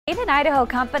Made in Idaho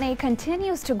company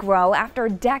continues to grow after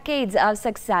decades of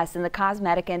success in the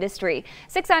cosmetic industry.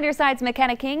 6 on Your Side's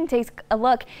McKenna King takes a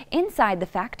look inside the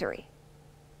factory.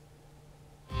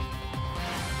 I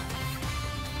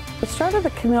started the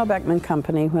Camille Beckman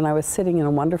company when I was sitting in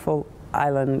a wonderful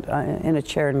island in a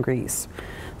chair in Greece.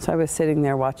 So I was sitting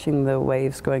there watching the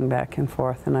waves going back and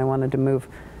forth, and I wanted to move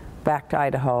back to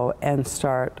Idaho and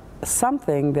start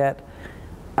something that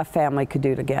a family could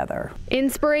do together.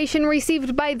 Inspiration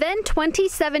received by then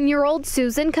 27-year-old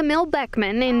Susan Camille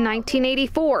Beckman in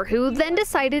 1984, who then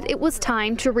decided it was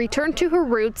time to return to her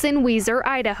roots in Weiser,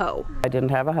 Idaho. I didn't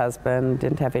have a husband,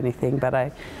 didn't have anything, but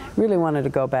I really wanted to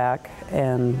go back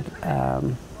and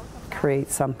create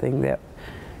something that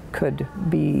could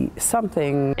be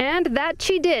something. And that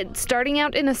she did, starting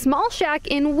out in a small shack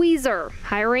in Weiser,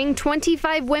 hiring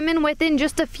 25 women within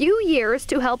just a few years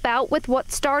to help out with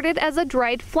what started as a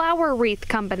dried flower wreath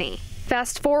company.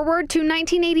 Fast forward to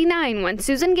 1989 when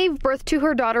Susan gave birth to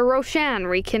her daughter Roshan,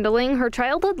 rekindling her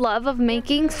childhood love of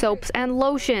making soaps and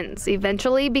lotions,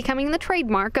 eventually becoming the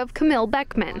trademark of Camille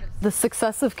Beckman. The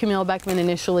success of Camille Beckman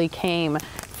initially came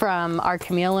from our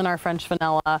Camille and our French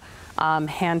vanilla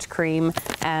hand cream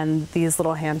and these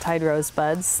little hand-tied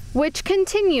rosebuds, which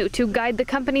continue to guide the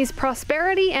company's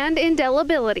prosperity and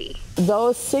indelibility.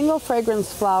 Those single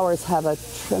fragrance flowers have a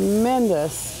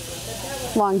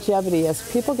tremendous longevity.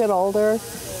 As people get older,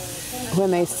 when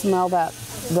they smell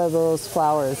those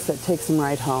flowers, that takes them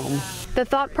right home. The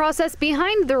thought process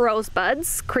behind the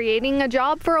rosebuds, creating a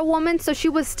job for a woman so she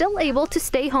was still able to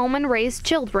stay home and raise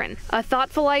children. A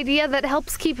thoughtful idea that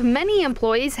helps keep many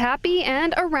employees happy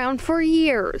and around for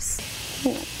years.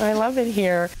 I love it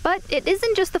here. But it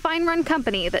isn't just the fine-run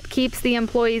company that keeps the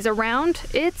employees around.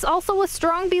 It's also a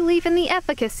strong belief in the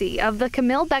efficacy of the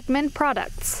Camille Beckman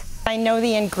products. I know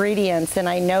the ingredients, and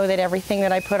I know that everything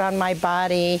that I put on my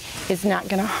body is not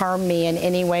going to harm me in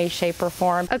any way, shape, or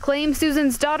form. Acclaimed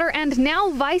Susan's daughter and now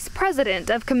vice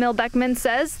president of Camille Beckman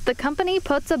says the company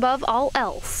puts above all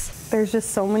else. There's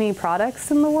just so many products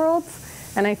in the world,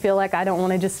 and I feel like I don't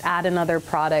want to just add another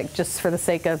product just for the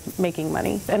sake of making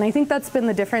money. And I think that's been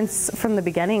the difference from the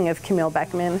beginning of Camille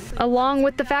Beckman. Along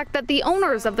with the fact that the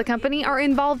owners of the company are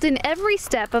involved in every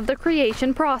step of the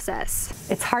creation process.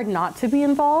 It's hard not to be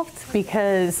involved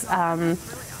because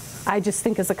I just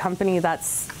think as a company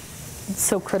that's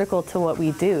so critical to what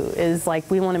we do is like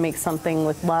we want to make something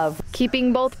with love.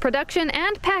 Keeping both production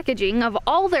and packaging of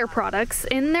all their products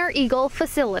in their Eagle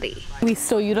facility. We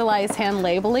still utilize hand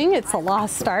labeling. It's a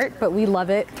lost art, but we love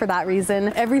it for that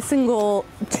reason. Every single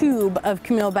tube of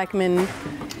Camille Beckman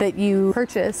that you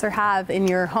purchase or have in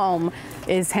your home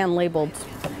is hand labeled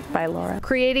by Laura.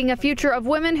 Creating a future of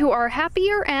women who are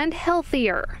happier and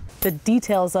healthier. The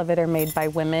details of it are made by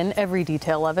women, every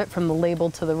detail of it, from the label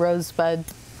to the rosebud,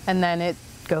 and then it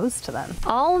goes to them.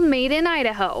 All made in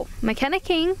Idaho. McKenna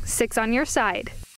King, 6 on Your Side.